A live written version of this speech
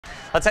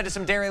Let's head to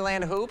some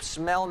Dairyland hoops.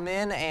 Mel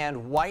Min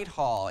and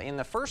Whitehall. In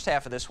the first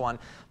half of this one,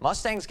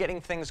 Mustangs getting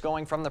things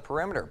going from the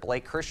perimeter.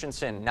 Blake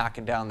Christensen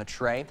knocking down the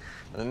tray.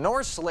 The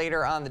Norse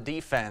later on the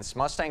defense.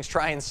 Mustangs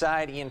try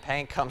inside. Ian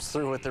Pank comes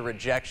through with the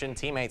rejection.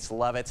 Teammates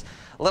love it.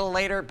 A little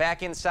later,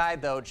 back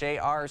inside though,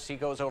 JRC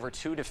goes over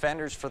two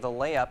defenders for the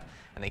layup.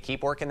 And they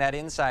keep working that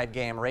inside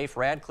game. Rafe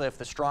Radcliffe,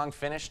 the strong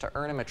finish to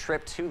earn him a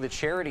trip to the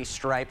charity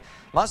stripe.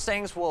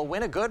 Mustangs will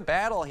win a good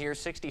battle here,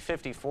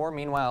 60-54.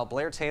 Meanwhile,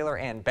 Blair Taylor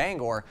and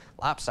Bangor,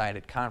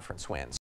 lopsided conference wins.